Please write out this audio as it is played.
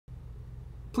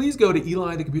Please go to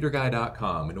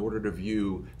EliTheComputerGuy.com in order to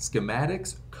view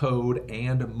schematics, code,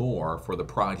 and more for the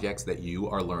projects that you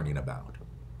are learning about.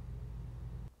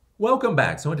 Welcome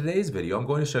back. So in today's video, I'm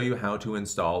going to show you how to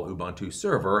install Ubuntu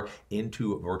Server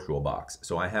into VirtualBox.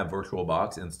 So I have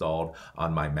VirtualBox installed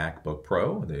on my MacBook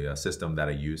Pro, the system that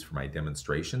I use for my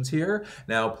demonstrations here.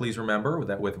 Now, please remember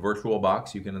that with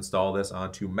VirtualBox, you can install this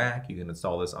onto Mac, you can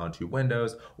install this onto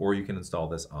Windows, or you can install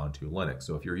this onto Linux.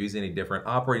 So if you're using a different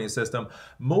operating system,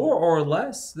 more or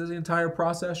less, the entire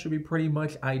process should be pretty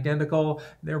much identical.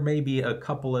 There may be a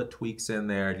couple of tweaks in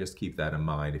there. Just keep that in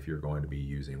mind if you're going to be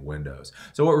using Windows.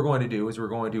 So what we're going to do is we're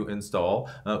going to install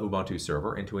Ubuntu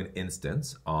Server into an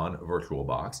instance on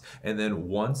VirtualBox, and then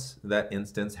once that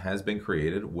instance has been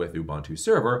created with Ubuntu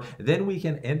Server, then we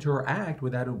can interact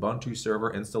with that Ubuntu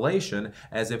Server installation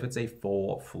as if it's a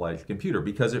full-fledged computer,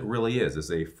 because it really is.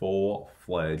 It's a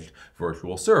full-fledged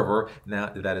virtual server now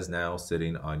that is now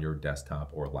sitting on your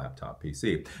desktop or laptop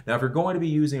PC. Now, if you're going to be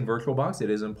using VirtualBox, it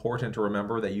is important to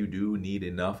remember that you do need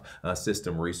enough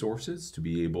system resources to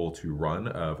be able to run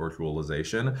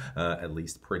virtualization at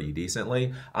least pretty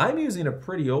decently. I'm using a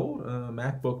pretty old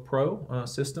MacBook Pro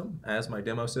system as my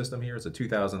demo system here. It's a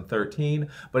 2013,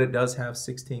 but it does have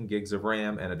 16 gigs of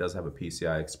RAM and it does have a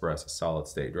PCI Express solid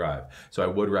state drive. So I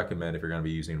would recommend, if you're going to be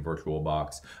using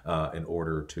VirtualBox in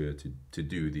order to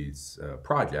do these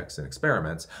projects and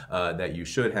experiments, that you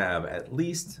should have at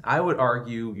least, I would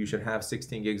argue, you should have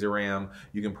 16 gigs of RAM.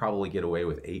 You can probably get away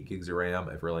with 8 gigs of RAM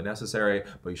if really necessary,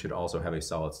 but you should also have a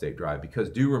solid state drive, because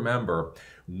do remember,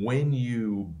 when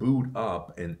you boot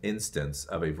up an instance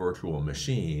of a virtual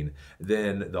machine,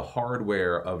 then the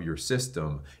hardware of your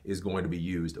system is going to be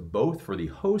used both for the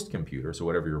host computer, so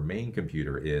whatever your main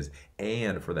computer is,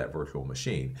 and for that virtual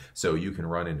machine. So you can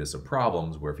run into some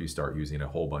problems where if you start using a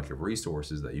whole bunch of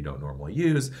resources that you don't normally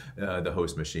use, the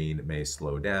host machine may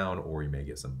slow down, or you may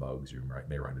get some bugs, you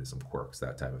may run into some quirks,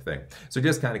 that type of thing. So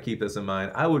just kind of keep this in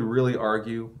mind. I would really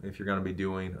argue, if you're going to be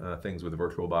doing things with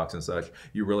VirtualBox and such,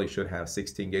 you really should have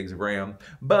 16 gigs of RAM,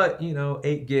 but you know,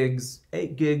 8 gigs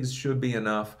should be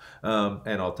enough,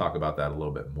 and I'll talk about that a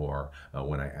little bit more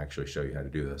when I actually show you how to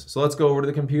do this. So let's go over to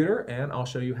the computer and I'll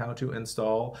show you how to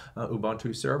install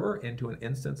Ubuntu Server into an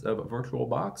instance of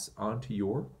VirtualBox onto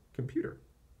your computer.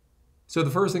 So the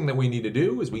first thing that we need to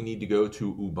do is we need to go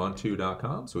to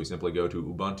ubuntu.com. So we simply go to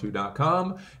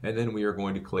ubuntu.com and then we are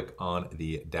going to click on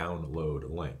the download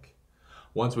link.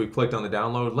 Once we've clicked on the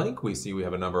download link, we see we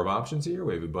have a number of options here.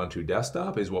 We have Ubuntu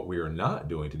Desktop is what we are not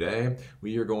doing today.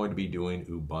 We are going to be doing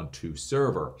Ubuntu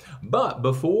Server. But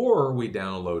before we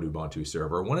download Ubuntu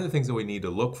Server, one of the things that we need to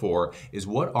look for is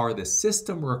what are the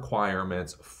system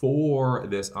requirements for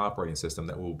this operating system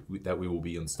that we will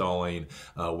be installing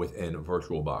within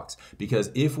VirtualBox. Because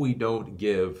if we don't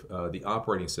give the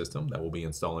operating system that we'll be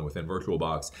installing within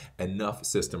VirtualBox enough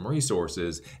system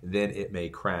resources, then it may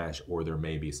crash or there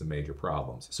may be some major problems.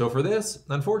 So for this,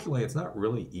 unfortunately, it's not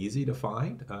really easy to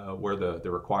find where the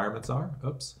requirements are.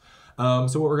 Oops.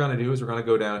 So what we're going to do is we're going to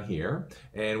go down here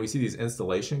and we see these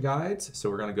installation guides. So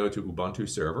we're going to go to Ubuntu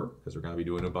Server because we're going to be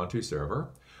doing Ubuntu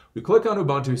Server. We click on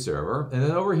Ubuntu Server and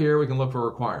then over here we can look for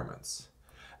requirements.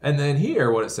 And then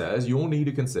here, what it says, you will need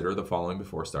to consider the following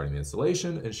before starting the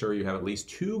installation. Ensure you have at least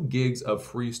 2 gigs of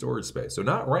free storage space. So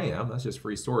not RAM, that's just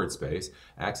free storage space.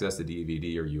 Access to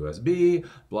DVD or USB,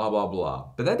 blah, blah, blah.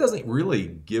 But that doesn't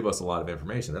really give us a lot of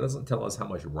information. That doesn't tell us how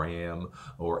much RAM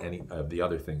or any of the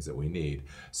other things that we need.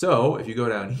 So if you go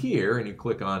down here and you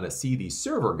click on see the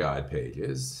server guide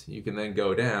pages, you can then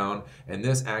go down and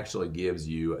this actually gives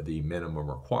you the minimum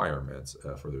requirements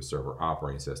for the server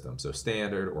operating system. So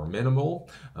standard or minimal.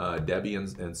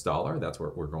 Debian installer, that's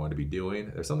what we're going to be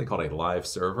doing. There's something called a live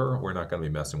server. We're not going to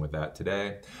be messing with that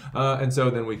today. And so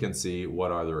then we can see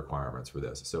what are the requirements for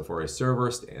this. So for a server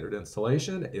standard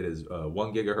installation, it is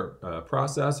 1 gigahertz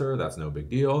processor. That's no big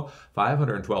deal.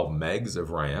 512 megs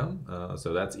of RAM.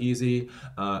 So that's easy.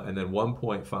 And then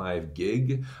 1.5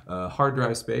 gig hard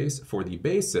drive space for the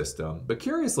base system. But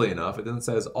curiously enough, it then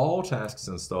says all tasks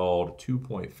installed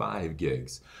 2.5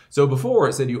 gigs. So before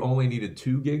it said you only needed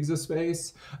 2 gigs of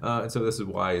space. And so this is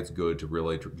why it's good to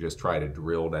really just try to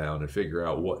drill down and figure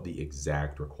out what the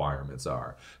exact requirements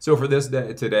are. So for this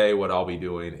day, today, what I'll be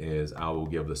doing is I will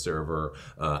give the server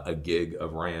a gig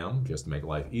of RAM just to make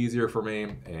life easier for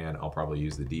me, and I'll probably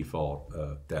use the default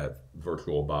that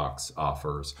VirtualBox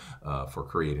offers for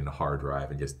creating a hard drive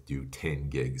and just do 10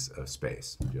 gigs of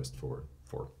space just for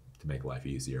to make life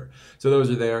easier. So those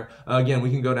are there. Again, we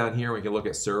can go down here, we can look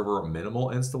at server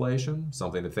minimal installation,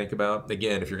 something to think about.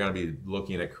 Again, if you're going to be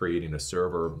looking at creating a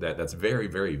server that's very,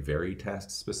 very, very task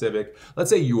specific, let's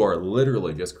say you are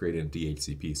literally just creating a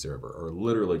DHCP server or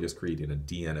literally just creating a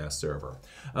DNS server.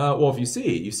 Well, if you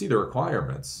see the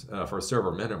requirements for a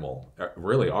server minimal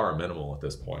really are minimal at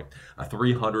this point. A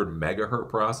 300 megahertz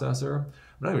processor.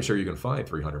 I'm not even sure you can find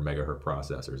 300 megahertz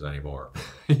processors anymore.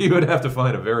 You would have to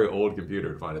find a very old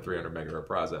computer to find a 300 megahertz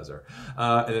processor.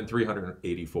 And then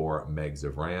 384 megs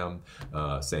of RAM,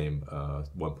 same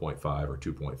 1.5 or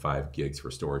 2.5 gigs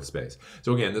for storage space.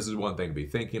 So again, this is one thing to be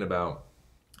thinking about.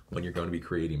 When you're going to be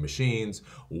creating machines,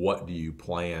 what do you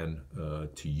plan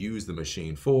to use the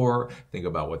machine for? Think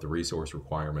about what the resource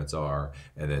requirements are,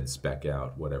 and then spec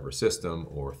out whatever system,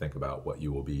 or think about what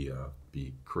you will be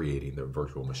creating the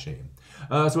virtual machine.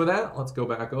 So with that, let's go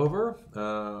back over.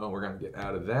 We're going to get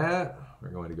out of that. We're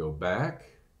going to go back.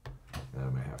 I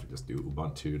may have to just do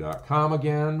Ubuntu.com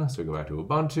again. So we go back to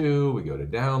Ubuntu, we go to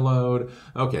download.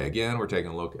 Okay, again, we're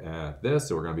taking a look at this.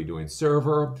 So we're going to be doing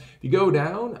server. If you go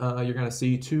down, you're going to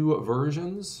see two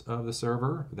versions of the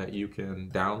server that you can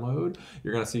download.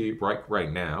 You're going to see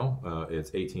right now,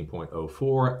 it's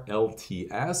 18.04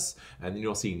 LTS, and then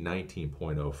you'll see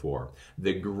 19.04.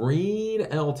 The green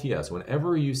LTS,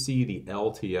 whenever you see the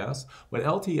LTS, what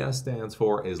LTS stands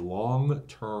for is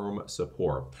long-term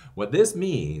support. What this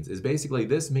means is basically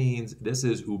this means this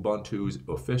is Ubuntu's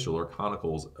official, or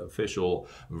Canonical's official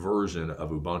version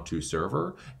of Ubuntu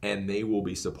Server, and they will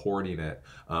be supporting it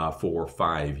for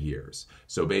 5 years.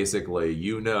 So basically,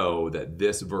 you know that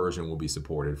this version will be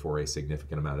supported for a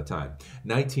significant amount of time.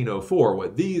 1904,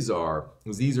 what these are,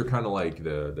 is these are kind of like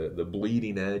the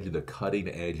bleeding edge, the cutting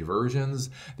edge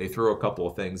versions. They throw a couple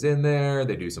of things in there,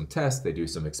 they do some tests, they do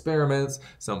some experiments.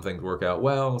 Some things work out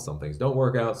well, some things don't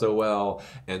work out so well.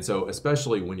 And so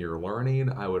especially when you're learning,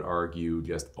 I would argue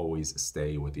just always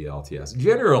stay with the LTS.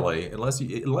 Generally,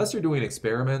 unless you're doing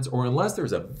experiments, or unless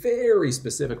there's a very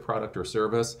specific product or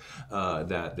service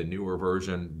that the newer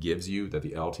version gives you that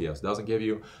the LTS doesn't give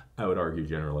you, I would argue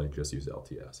generally just use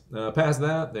LTS. Past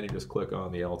that, then you just click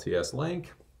on the LTS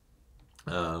link.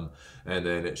 And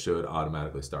then it should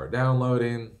automatically start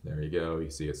downloading. There you go. You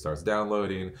see it starts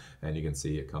downloading, and you can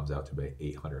see it comes out to be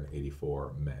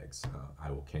 884 megs.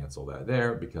 I will cancel that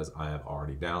there because I have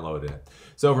already downloaded it.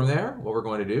 So from there, what we're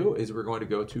going to do is we're going to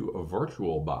go to a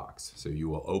VirtualBox. So you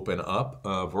will open up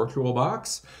a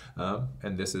VirtualBox,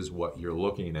 and this is what you're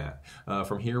looking at.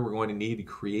 From here, we're going to need to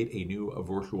create a new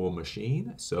virtual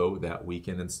machine so that we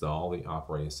can install the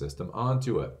operating system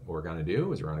onto it. What we're going to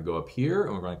do is we're going to go up here,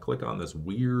 and we're going to click on this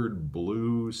weird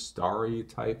blue starry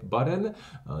type button.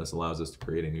 This allows us to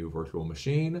create a new virtual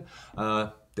machine.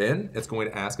 Then it's going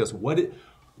to ask us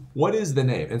what is the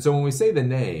name? And so when we say the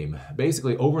name,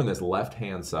 basically over in this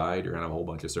left-hand side, you're gonna have a whole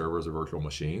bunch of servers or virtual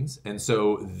machines. And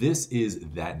so this is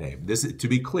that name. This is, to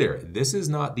be clear, this is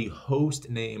not the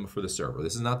host name for the server.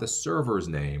 This is not the server's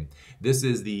name. This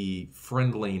is the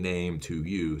friendly name to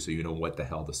you, so you know what the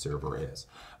hell the server is.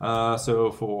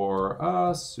 So for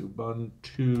us,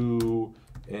 Ubuntu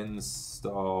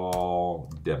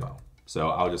install demo. So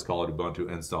I'll just call it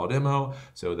Ubuntu install demo,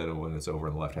 so that when it's over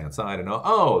on the left-hand side, I know,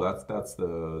 oh, that's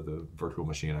the virtual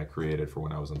machine I created for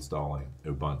when I was installing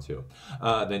Ubuntu.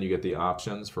 Then you get the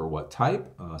options for what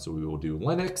type. So we will do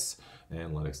Linux,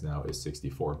 and Linux now is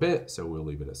 64-bit, so we'll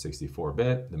leave it at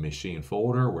 64-bit. The machine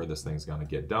folder where this thing's going to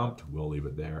get dumped, we'll leave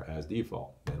it there as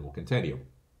default. Then we'll continue.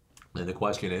 And the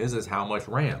question is how much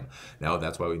RAM? Now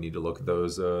that's why we need to look at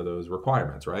those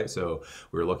requirements, right? So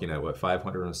we're looking at what,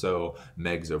 500 or so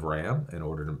megs of RAM in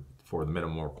order for the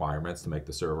minimum requirements to make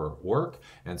the server work.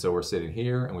 And so we're sitting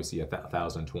here and we see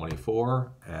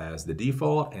 1024 as the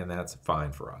default, and that's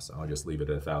fine for us. I'll just leave it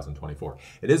at 1024.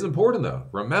 It is important though,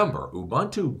 remember,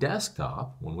 Ubuntu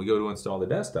Desktop, when we go to install the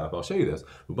desktop, I'll show you this,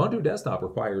 Ubuntu Desktop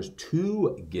requires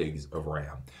 2 gigs of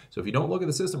RAM. So if you don't look at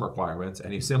the system requirements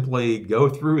and you simply go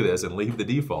through this and leave the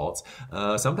defaults,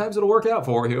 sometimes it'll work out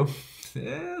for you.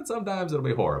 And sometimes it'll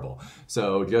be horrible.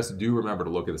 So just do remember to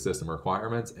look at the system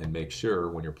requirements and make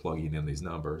sure when you're plugging in these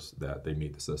numbers that they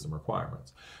meet the system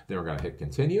requirements. Then we're going to hit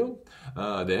continue.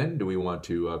 Then do we want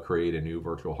to create a new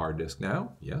virtual hard disk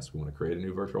now? Yes, we want to create a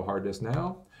new virtual hard disk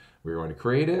now. We're going to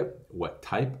create it. What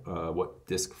type, what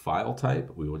disk file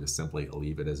type? We will just simply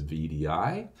leave it as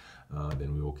VDI.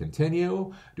 Then we will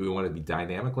continue. Do we want to be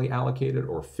dynamically allocated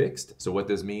or fixed? So what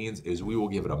this means is we will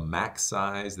give it a max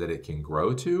size that it can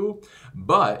grow to,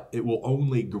 but it will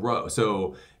only grow.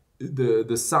 So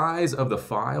the size of the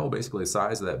file, basically the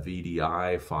size of that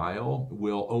VDI file,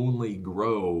 will only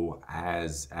grow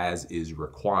as is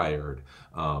required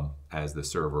as the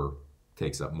server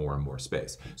takes up more and more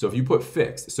space. So if you put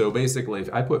fixed, so basically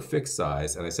if I put fixed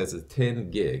size and I set it to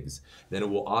 10 gigs, then it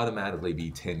will automatically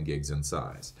be 10 gigs in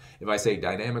size. If I say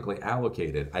dynamically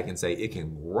allocated, I can say it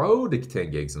can grow to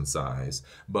 10 gigs in size,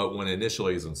 but when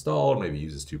initially is installed, maybe it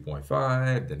uses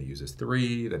 2.5, then it uses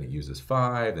 3, then it uses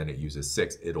 5, then it uses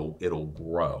 6, it'll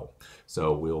grow.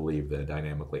 So we'll leave the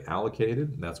dynamically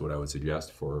allocated, and that's what I would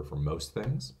suggest for most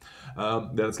things.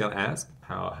 Then it's going to ask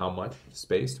how much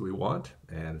space do we want,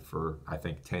 and for I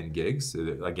think 10 gigs,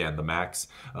 again the max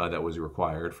that was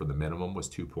required for the minimum was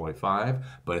 2.5,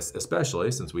 but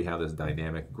especially since we have this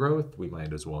dynamic growth, we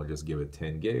might as well just give it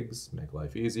 10 gigs, make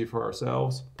life easy for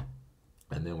ourselves,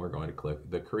 and then we're going to click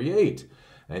the create,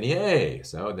 and yay!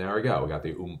 So there we go, we got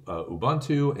the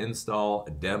Ubuntu install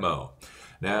demo.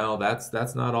 Now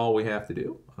that's not all we have to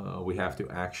do. We have to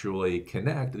actually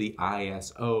connect the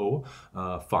ISO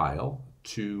file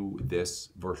to this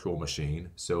virtual machine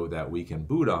so that we can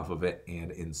boot off of it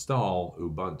and install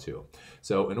Ubuntu.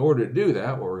 So in order to do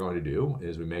that, what we're going to do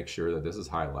is we make sure that this is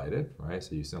highlighted, right?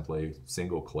 So you simply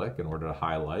single click in order to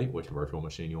highlight which virtual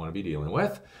machine you want to be dealing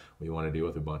with. We want to deal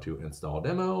with Ubuntu install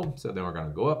demo. So then we're going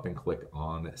to go up and click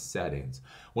on settings.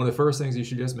 One of the first things you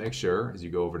should just make sure is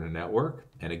you go over to network.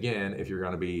 And again, if you're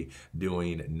going to be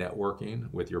doing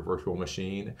networking with your virtual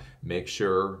machine, make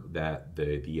sure that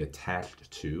the attached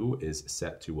to is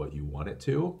set to what you want it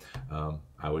to.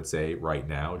 I would say right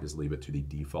now, just leave it to the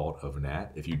default of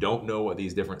NAT. If you don't know what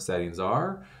these different settings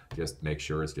are, just make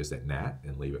sure it's just at NAT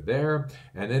and leave it there.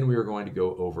 And then we are going to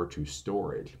go over to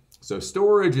storage. So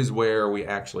storage is where we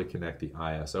actually connect the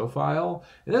ISO file.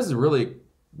 And this is really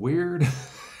weird.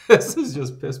 This is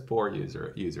just piss poor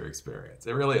user experience.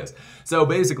 It really is. So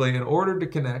basically, in order to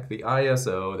connect the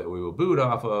ISO that we will boot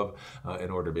off of,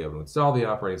 in order to be able to install the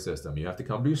operating system, you have to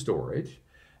come to storage.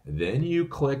 Then you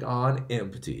click on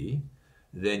empty.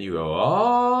 Then you go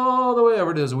all the way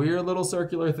over to this weird little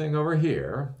circular thing over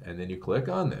here. And then you click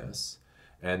on this.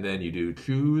 And then you do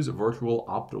choose virtual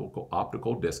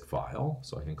optical disk file.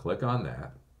 So I can click on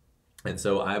that. And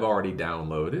so I've already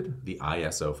downloaded the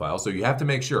ISO file. So you have to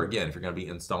make sure, again, if you're going to be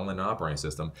installing an operating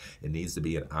system, it needs to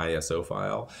be an ISO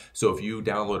file. So if you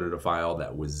downloaded a file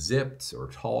that was zipped or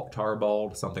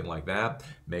tarballed, something like that,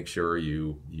 make sure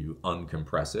you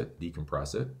uncompress it,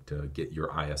 decompress it to get your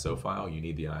ISO file. You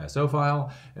need the ISO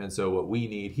file. And so what we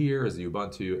need here is the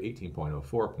Ubuntu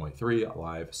 18.04.3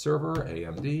 live server,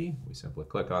 AMD. We simply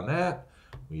click on that.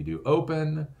 We do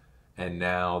open. And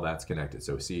now that's connected.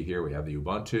 So see here we have the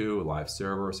Ubuntu, live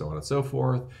server, so on and so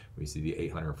forth. We see the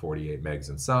 848 megs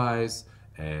in size,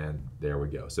 and there we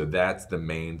go. So that's the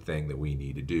main thing that we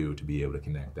need to do to be able to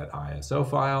connect that ISO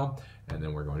file. And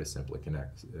then we're going to simply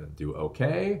connect, do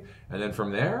OK. And then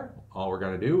from there, all we're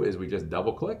going to do is we just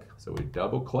double click. So we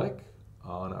double click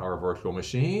on our virtual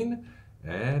machine,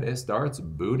 and it starts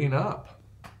booting up.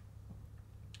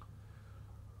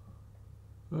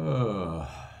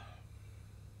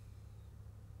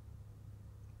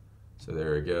 So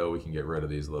there we go. We can get rid of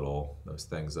those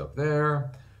things up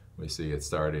there. We see it's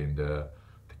starting to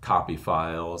copy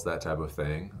files, that type of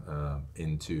thing,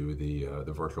 into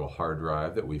the virtual hard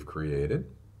drive that we've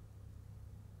created.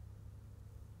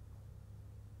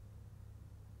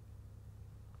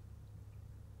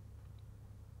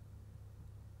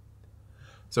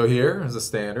 So here is a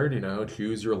standard,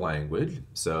 choose your language.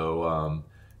 So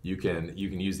you can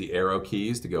use the arrow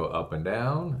keys to go up and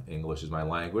down. English is my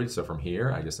language, so from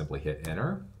here I just simply hit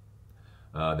enter.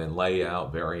 Then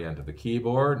layout variant of the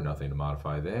keyboard, nothing to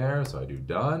modify there, so I do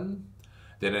done.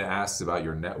 Then it asks about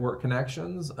your network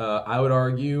connections. I would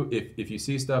argue if you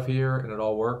see stuff here and it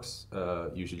all works,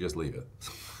 you should just leave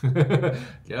it.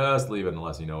 Just leave it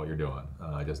unless you know what you're doing.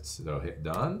 So hit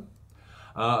done.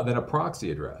 Then a proxy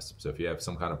address. So if you have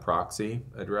some kind of proxy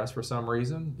address for some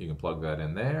reason, you can plug that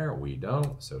in there. We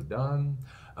don't, so done.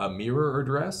 A mirror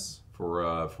address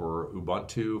for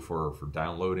Ubuntu for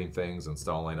downloading things,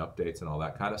 installing updates, and all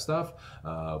that kind of stuff.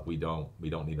 We don't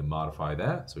need to modify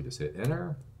that, so we just hit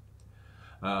enter.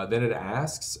 Then it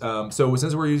asks, so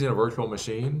since we're using a virtual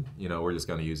machine, we're just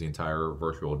going to use the entire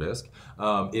virtual disk.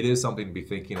 It is something to be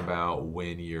thinking about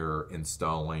when you're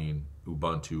installing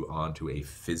Ubuntu onto a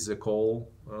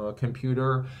physical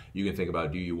computer. You can think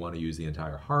about, do you want to use the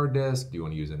entire hard disk? Do you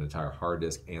want to use an entire hard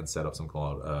disk and set up something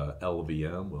called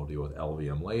LVM? We'll deal with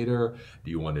LVM later. Do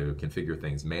you want to configure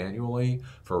things manually?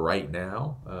 For right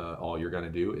now, all you're going to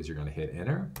do is you're going to hit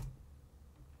enter.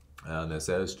 And it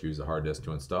says choose a hard disk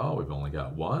to install. We've only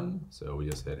got one, so we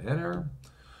just hit enter.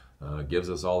 Gives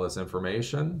us all this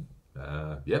information.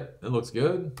 Yep, it looks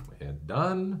good. We hit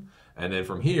done. And then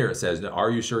from here it says, are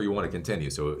you sure you want to continue?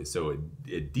 So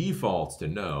it defaults to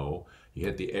no. You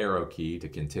hit the arrow key to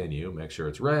continue, make sure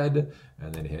it's red,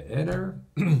 and then hit enter.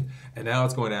 And now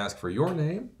it's going to ask for your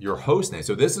name, your host name.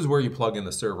 So this is where you plug in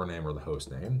the server name or the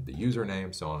host name, the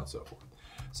username, so on and so forth.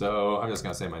 So I'm just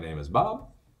going to say my name is Bob.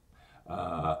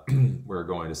 We're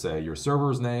going to say your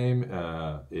server's name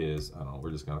is, I don't know,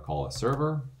 we're just going to call it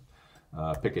server.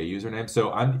 Pick a username.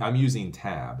 So I'm using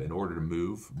tab. In order to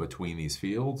move between these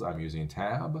fields, I'm using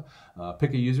tab.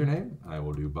 Pick a username. I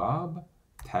will do Bob,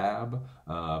 tab,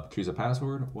 choose a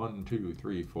password, 1, 2,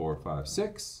 3, 4, 5,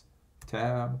 6,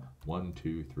 tab, 1,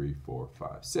 2, 3, 4,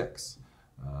 5, 6,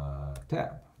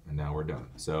 tab. And now we're done.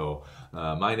 So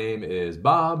my name is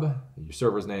Bob. Your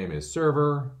server's name is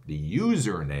server. The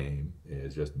username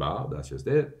is just Bob. That's just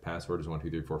it. Password is 1, 2,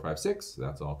 3, 4, 5, 6.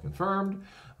 That's all confirmed.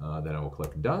 Then I will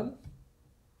click done.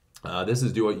 This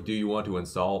is do you want to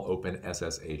install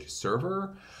OpenSSH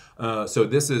server? So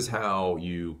this is how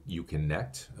you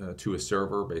connect to a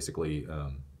server, basically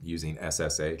using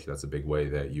SSH. That's a big way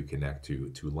that you connect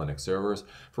to Linux servers.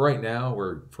 For right now,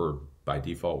 by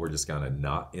default, we're just gonna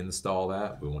not install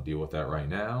that. We won't deal with that right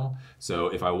now. So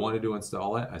if I wanted to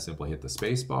install it, I simply hit the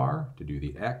space bar to do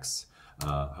the X.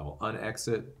 I will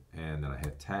unexit, and then I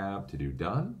hit tab to do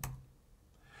done.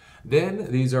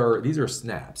 Then these are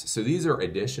snaps. So these are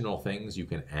additional things you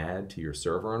can add to your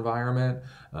server environment.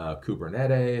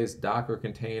 Kubernetes, Docker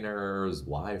containers,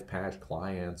 live patch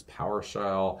clients,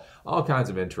 PowerShell, all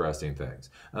kinds of interesting things.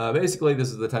 Basically,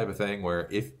 this is the type of thing where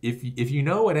if you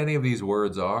know what any of these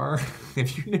words are,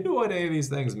 if you knew what any of these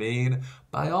things mean,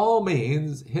 by all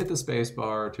means, hit the space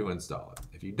bar to install it.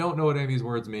 If you don't know what any of these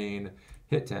words mean,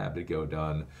 hit tab to go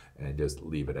done and just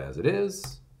leave it as it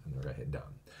is, and we're gonna hit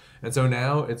done. And so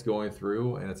now it's going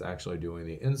through and it's actually doing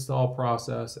the install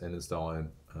process and installing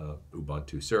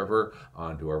Ubuntu Server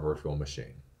onto our virtual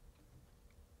machine.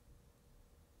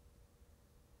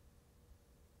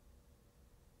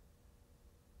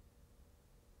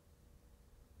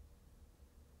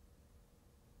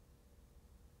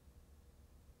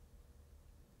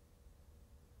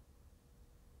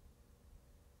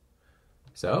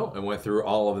 So I went through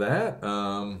all of that.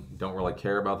 Don't really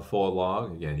care about the full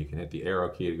log. Again, you can hit the arrow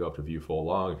key to go up to view full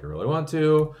log if you really want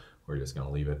to. We're just going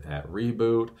to leave it at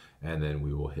reboot, and then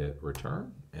we will hit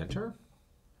return, enter.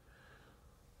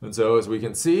 And so as we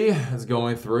can see, it's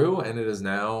going through, and it is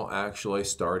now actually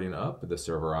starting up the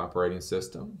server operating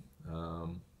system.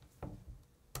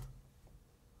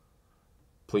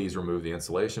 Please remove the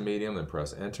installation medium, then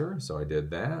press enter. So I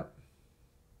did that.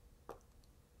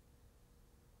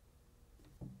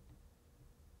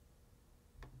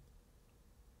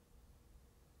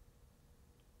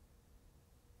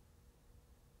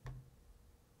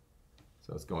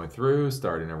 So it's going through,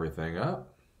 starting everything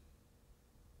up.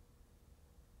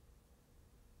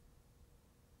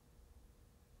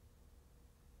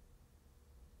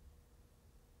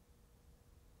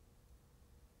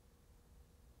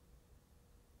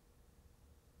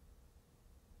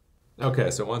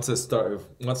 Okay, so once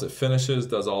it finishes,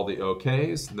 does all the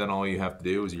OKs, then all you have to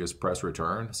do is you just press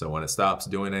return. So when it stops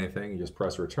doing anything, you just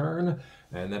press return,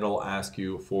 and then it'll ask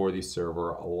you for the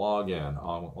server login.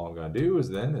 All I'm going to do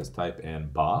is type in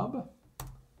Bob.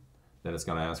 Then it's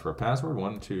going to ask for a password,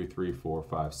 1, 2, 3, 4,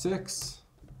 5, 6.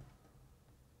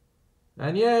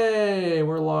 And yay,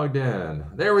 we're logged in.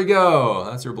 There we go.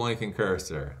 That's your blinking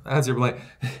cursor. That's your blink.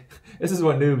 This is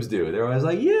what noobs do. They're always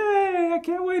like, yay, I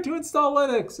can't wait to install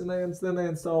Linux. And then they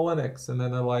install Linux. And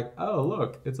then they're like, oh,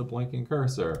 look, it's a blinking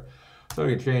cursor. So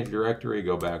you can change directory,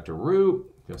 go back to root,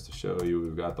 just to show you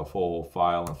we've got the full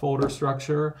file and folder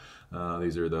structure.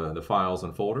 These are the files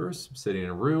and folders sitting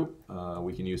in root.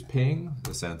 We can use ping, in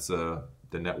the sense the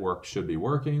network should be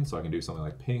working. So I can do something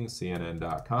like ping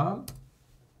cnn.com.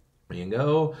 You can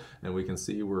go and we can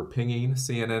see we're pinging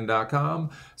cnn.com.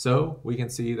 So we can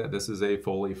see that this is a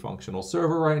fully functional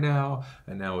server right now.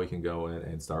 And now we can go in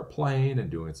and start playing and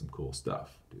doing some cool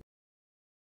stuff.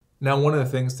 Now, one of the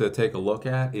things to take a look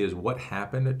at is what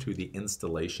happened to the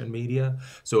installation media.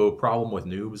 So a problem with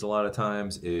noobs a lot of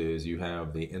times is you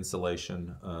have the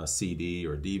installation CD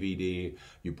or DVD.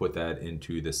 You put that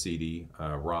into the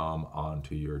CD-ROM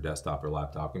onto your desktop or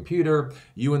laptop computer.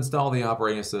 You install the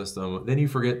operating system. Then you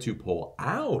forget to pull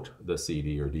out the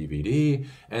CD or DVD.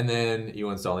 And then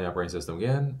you install the operating system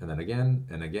again, and then again,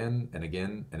 and again, and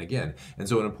again, and again. And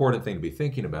so an important thing to be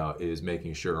thinking about is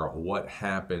making sure what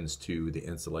happens to the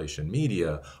installation installation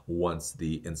media once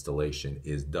the installation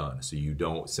is done. So you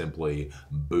don't simply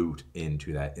boot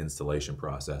into that installation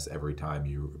process every time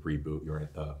you reboot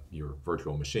your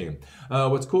virtual machine.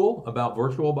 What's cool about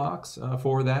VirtualBox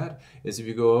for that is if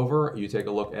you go over, you take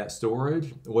a look at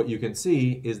storage, what you can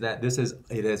see is that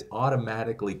it has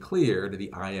automatically cleared the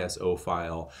ISO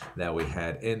file that we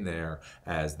had in there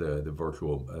as the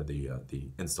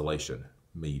installation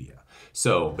media.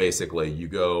 So basically you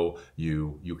go,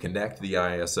 you connect the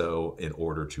ISO in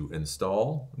order to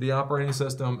install the operating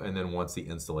system, and then once the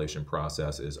installation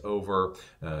process is over,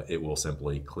 it will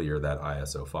simply clear that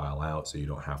ISO file out, so you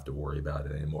don't have to worry about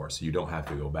it anymore. So you don't have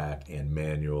to go back and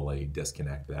manually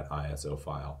disconnect that ISO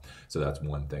file. So that's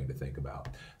one thing to think about.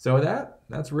 So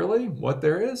that's really what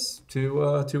there is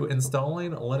to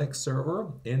installing a Linux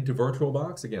server into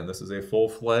VirtualBox. Again, this is a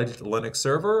full-fledged Linux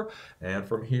server, and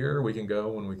from here we can go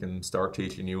and we can start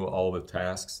teaching you all the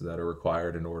tasks that are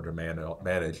required in order to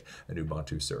manage an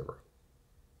Ubuntu server.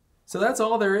 So that's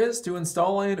all there is to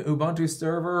installing Ubuntu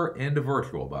Server into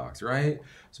VirtualBox, right?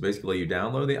 So basically you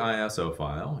download the ISO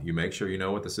file, you make sure you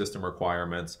know what the system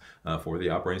requirements for the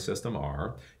operating system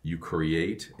are, you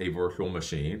create a virtual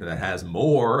machine that has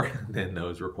more than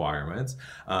those requirements,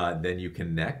 then you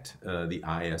connect the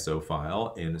ISO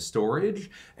file in storage,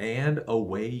 and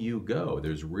away you go.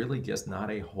 There's really just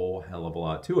not a whole hell of a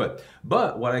lot to it.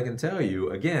 But what I can tell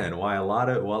you, again, why a lot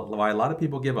of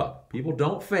people give up. People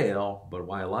don't fail, but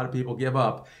why a lot of people give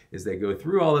up is they go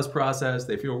through all this process,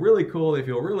 they feel really cool, they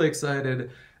feel really excited,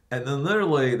 and then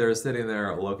literally they're sitting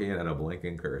there looking at a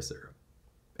blinking cursor.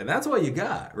 And that's what you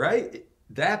got, right?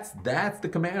 That's the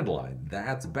command line.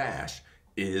 That's bash,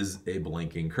 is a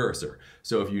blinking cursor.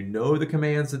 So if you know the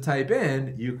commands to type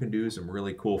in, you can do some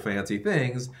really cool fancy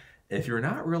things. If you're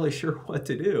not really sure what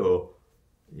to do,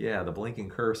 yeah, the blinking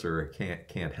cursor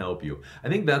can't help you. I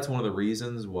think that's one of the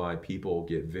reasons why people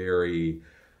get very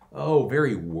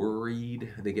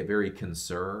worried. They get very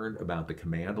concerned about the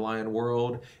command line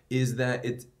world, is that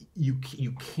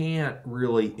you can't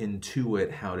really intuit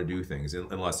how to do things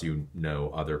unless you know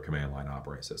other command line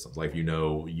operating systems. Like if you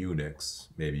know Unix,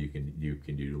 maybe you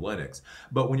can do Linux.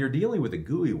 But when you're dealing with the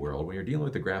GUI world, when you're dealing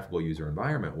with the graphical user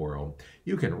environment world,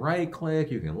 you can right click,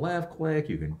 you can left click,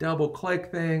 you can double click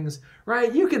things,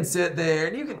 right? You can sit there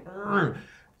and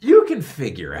you can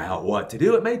figure out what to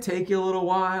do. It may take you a little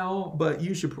while, but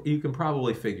you can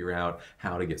probably figure out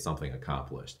how to get something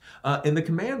accomplished. In the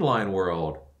command line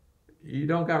world, you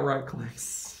don't got right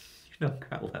clicks, you don't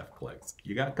got left clicks.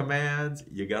 You got commands,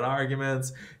 you got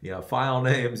arguments, you got file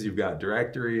names, you've got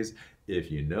directories.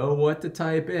 If you know what to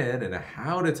type in and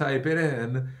how to type it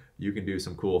in, you can do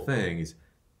some cool things.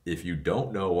 If you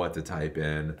don't know what to type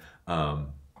in,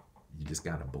 you just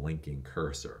got a blinking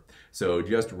cursor. So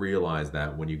just realize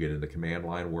that when you get into the command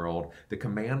line world, the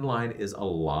command line is a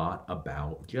lot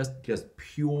about just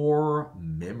pure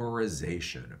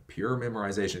memorization,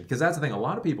 because that's the thing. A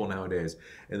lot of people nowadays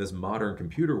in this modern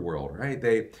computer world, right?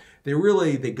 They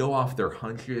go off their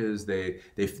hunches. They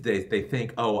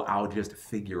think, oh, I'll just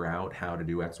figure out how to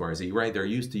do X, Y, or Z, right? They're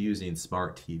used to using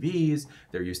smart TVs.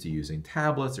 They're used to using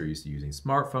tablets. They're used to using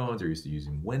smartphones. They're used to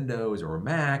using Windows or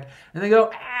Mac. And they go,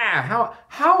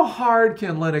 how hard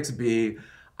can Linux be?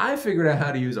 I figured out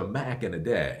how to use a Mac in a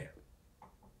day.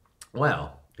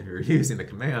 Well, if you're using the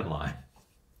command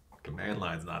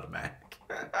line's not a Mac.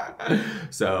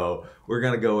 So we're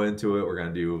going to go into it. We're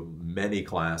going to do many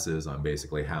classes on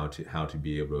basically how to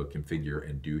be able to configure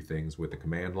and do things with the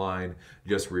command line.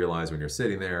 Just realize when you're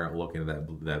sitting there looking at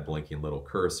that blinking little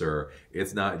cursor,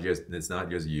 it's not just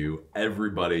you.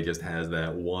 Everybody just has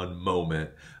that one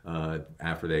moment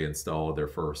after they install their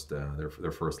first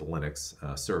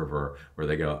Linux server where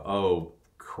they go, oh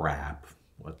crap,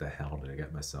 what the hell did I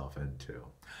get myself into?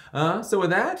 So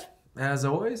with that, as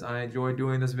always, I enjoyed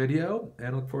doing this video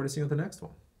and look forward to seeing you with the next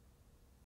one.